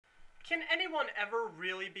Can anyone ever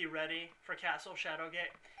really be ready for Castle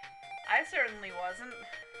Shadowgate? I certainly wasn't.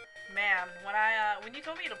 Man, when you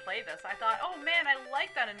told me to play this, I thought, oh man, I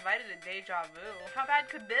like that invited to Deja Vu. How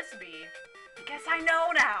bad could this be? I guess I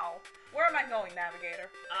know now. Where am I going,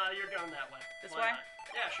 Navigator? You're going that way. This Why way? not?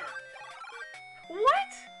 Yeah, sure.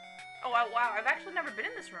 What? Oh, wow, I've actually never been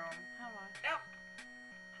in this room. How do I? Yep.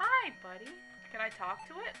 Hi, buddy. Can I talk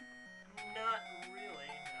to it? Not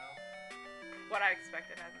really, no. What I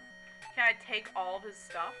expected, hasn't. Can I take all of his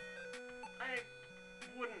stuff? I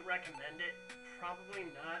wouldn't recommend it. Probably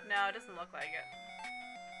not. No, it doesn't look like it.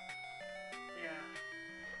 Yeah.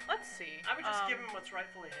 Let's see. I would just give him what's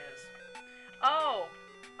rightfully his. Oh,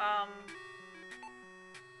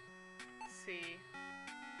 let's see.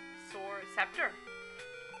 Sword, scepter.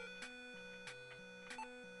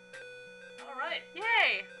 Alright.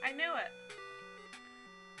 Yay! I knew it.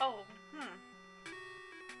 Oh,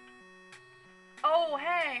 Oh,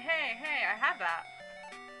 hey, I have that.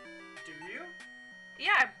 Do you?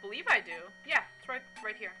 Yeah, I believe I do. Yeah, it's right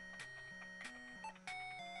here.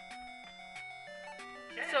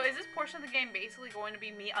 Okay. So is this portion of the game basically going to be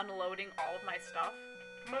me unloading all of my stuff?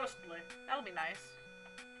 Mostly. That'll be nice.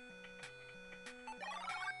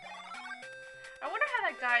 I wonder how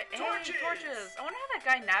that guy... Torches! Hey, torches! I wonder how that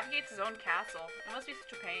guy navigates his own castle. It must be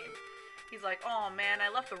such a pain. He's like, oh man, I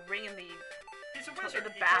left the ring in the... He's a wizard. In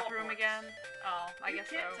the He bathroom teleports. again. Oh, I guess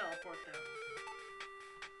so. You can't teleport though.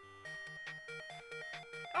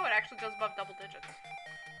 Oh, it actually goes above double digits.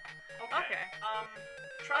 Okay.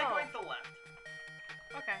 Try Oh. going to the left.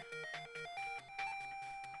 Okay.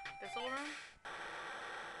 This little room?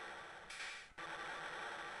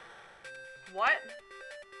 What?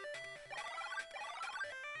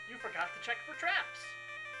 You forgot to check for traps.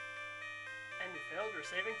 And you failed your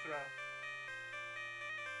saving throw.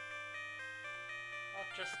 I'll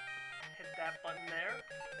just hit that button there.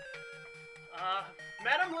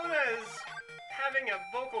 Madamluna is having a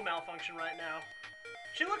vocal malfunction right now.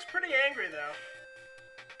 She looks pretty angry though.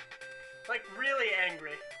 Like really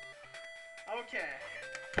angry. Okay.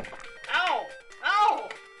 Ow! Ow!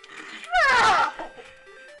 Ow!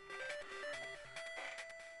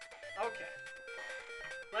 Okay.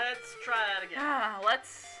 Let's try that again.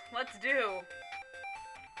 Let's do.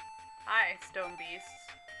 Hi, stone beasts.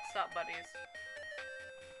 What's up, buddies?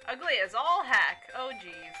 Ugly as all heck. Oh,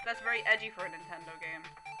 geez. That's very edgy for a Nintendo game.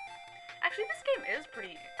 Actually, this game is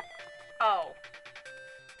pretty... Oh.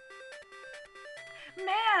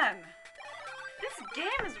 Man! This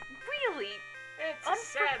game is really It's a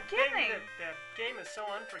sad thing unforgiving. that the game is so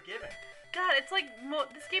unforgiving. God, it's like...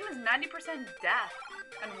 this game is 90% death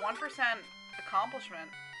and 1% accomplishment.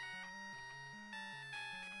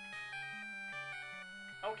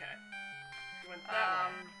 Okay. You went that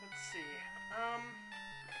way. Let's see. Okay.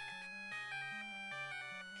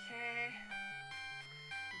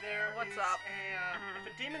 What's is up? If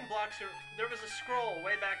a demon blocks your... There was a scroll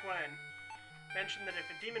way back when. Mentioned that if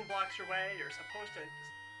a demon blocks your way, you're supposed to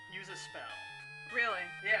use a spell. Really?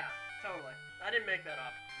 Yeah, totally. I didn't make that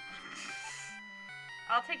up.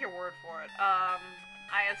 I'll take your word for it. I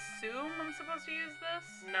assume I'm supposed to use this?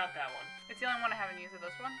 Not that one. It's the only one I haven't used.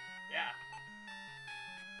 This one? Yeah.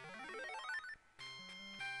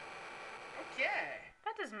 Okay.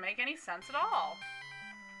 That doesn't make any sense at all.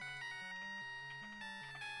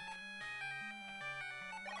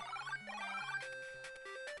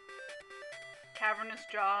 Cavernous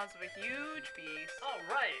jaws of a huge beast. All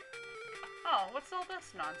right. Oh, what's all this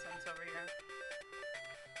nonsense over here?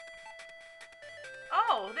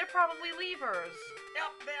 Oh, they're probably levers.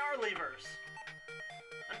 Yep, they are levers.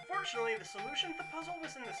 Unfortunately, the solution to the puzzle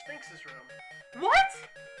was in the Sphinx's room. What?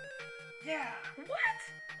 Yeah. What?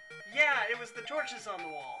 Yeah, it was the torches on the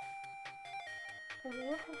wall.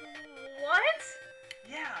 What?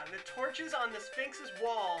 Yeah, the torches on the Sphinx's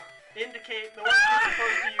wall indicate the ones you're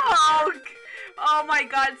supposed to use. Oh my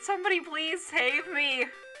god, somebody please save me.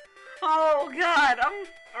 Oh god, I'm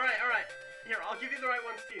Alright. Here, I'll give you the right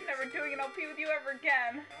ones to use. never doing an LP with you ever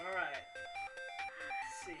again. Alright.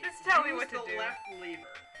 Let's see. Just tell me Use what to the do. left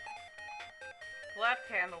lever. Left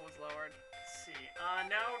handle was lowered. Let's see.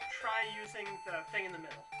 Now try using the thing in the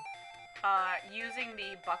middle. Using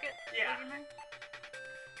the bucket? Yeah. looking thing?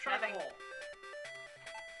 Try Nothing. the hole.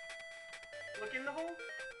 Look in the hole.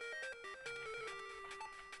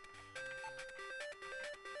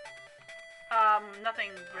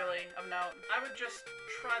 Nothing really of note. I would just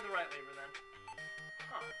try the right lever then.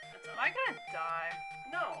 Huh, that's Am odd. I gonna die?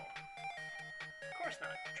 No. Of course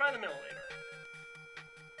not. Try the middle lever.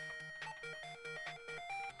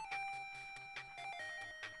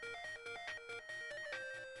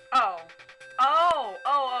 Oh,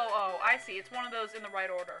 I see. It's one of those in the right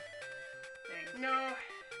order. things. No.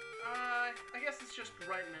 I guess it's just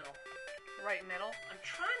right middle. Right middle? I'm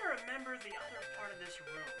trying to remember the other part of this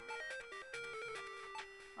room.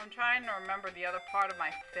 I'm trying to remember the other part of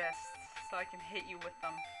my fists so I can hit you with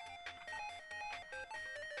them.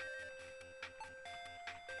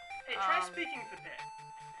 Hey, try speaking to the pit.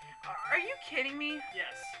 Are you kidding me?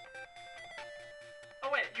 Yes. Oh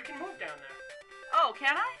wait, you can move down there. Oh,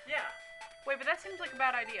 can I? Yeah. Wait, but that seems like a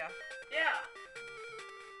bad idea. Yeah.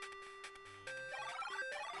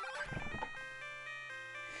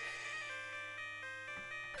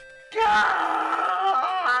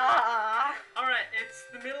 Alright, it's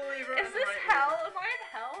the middle lever. Is this hell? Am I in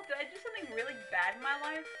hell? Did I do something really bad in my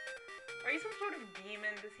life? Are you some sort of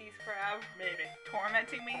demon, deceased crab? Maybe.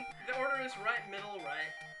 Tormenting me? The order is right, middle,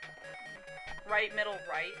 right. Right, middle,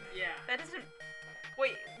 right? Yeah. That doesn't...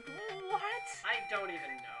 Wait, what? I don't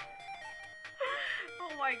even know.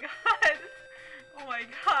 Oh my god. Oh my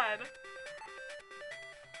god.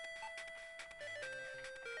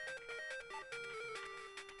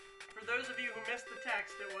 For those of you who missed the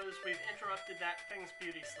text, it was, we've interrupted that thing's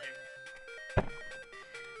beauty sleep.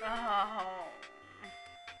 Oh.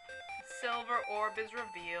 Silver orb is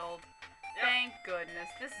revealed. Yep. Thank goodness.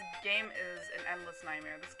 This game is an endless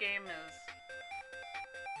nightmare. This game is...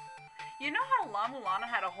 You know how Madamluna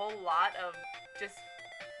had a whole lot of just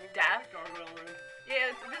death? Gargoyle room.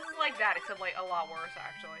 Yeah, this is like that, except like a lot worse,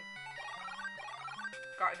 actually.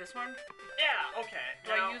 This one? Yeah, okay.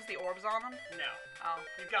 Do I use the orbs on them? No. Oh.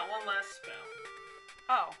 You've got one last spell.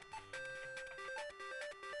 Oh.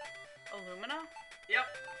 Illumina? Yep.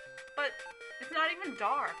 But it's not even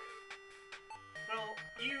dark. Well,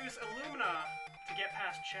 use Illumina to get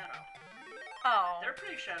past Shadow. Oh. They're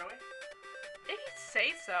pretty shadowy. If you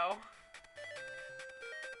say so.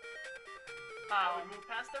 I would move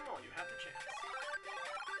past them while you have the chance.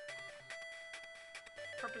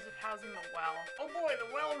 Purpose of housing the well. Oh boy, the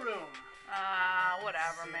well room.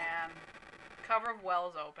 Whatever, man. Cover of well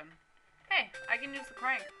is open. Hey, I can use the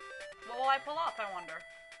crank. What will I pull off, I wonder?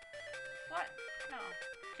 What? No.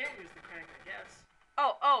 Can't use the crank, I guess.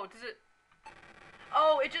 Oh, does it...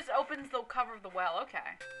 Oh, it just opens the cover of the well.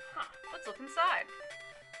 Okay. Huh. Let's look inside.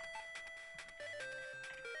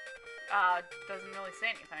 Doesn't really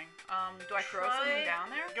say anything. Do I throw something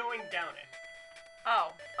down there? Going down it.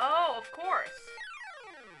 Oh, of course.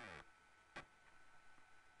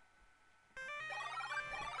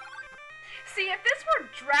 See, if this were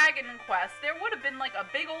Dragon Quest, there would have been like a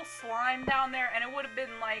big old slime down there, and it would have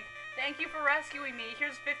been like, thank you for rescuing me,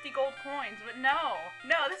 here's 50 gold coins. But no,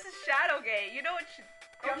 this is Shadowgate. You know what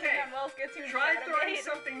jumping on wells gets you in try Shadowgate? throwing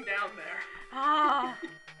something down there. Ah.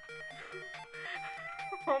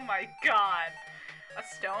 Oh my god. A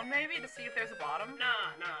stone, maybe, to see if there's a bottom?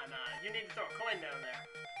 Nah. You need to throw a coin down there.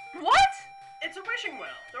 What? It's a wishing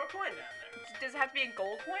well. Throw a coin down there. Does it have to be a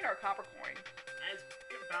gold coin or a copper coin? It's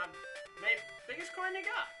about maybe biggest coin you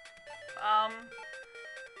got. Oh,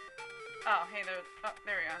 hey, there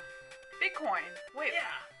we go. Big coin. Wait.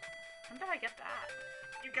 Yeah. When did I get that?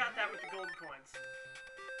 You got that with the gold coins.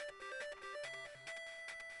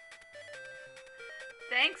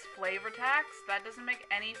 Thanks, flavor tax. That doesn't make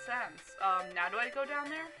any sense. Now do I go down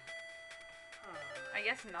there? I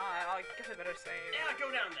guess not. I guess I better save. Yeah,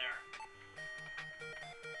 go down there.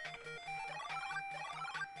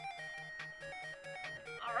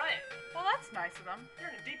 Alright. Well, that's nice of them. You're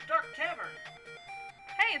in a deep, dark cavern.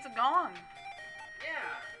 Hey, it's a gong.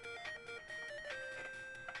 Yeah.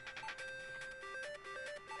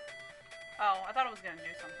 Oh, I thought it was gonna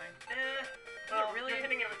do something. Well, really? you're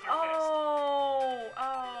hitting it with your fist.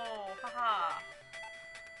 Haha.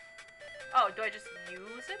 Oh, do I just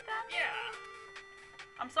use it then? Yeah.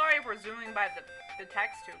 I'm sorry if we're zooming by the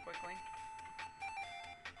text too quickly.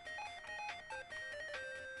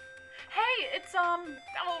 Hey, it's, Karen.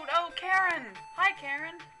 Hi,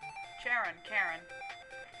 Karen. Karen.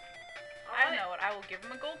 I know it. I will give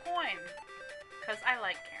him a gold coin. Because I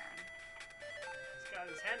like Karen. He's got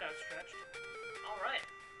his hand outstretched. Alright.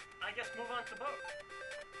 I guess move on to the boat.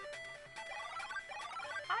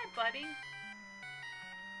 Hi, buddy.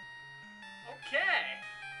 Okay.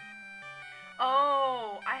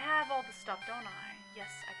 Oh, I have all the stuff, don't I?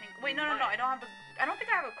 Yes, I think. Wait, no. I don't think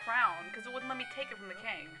I have a crown because it wouldn't let me take it from the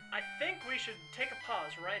king. I think we should take a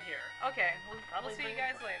pause right here. Okay, we'll see you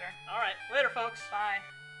guys later. Alright, later folks. Bye.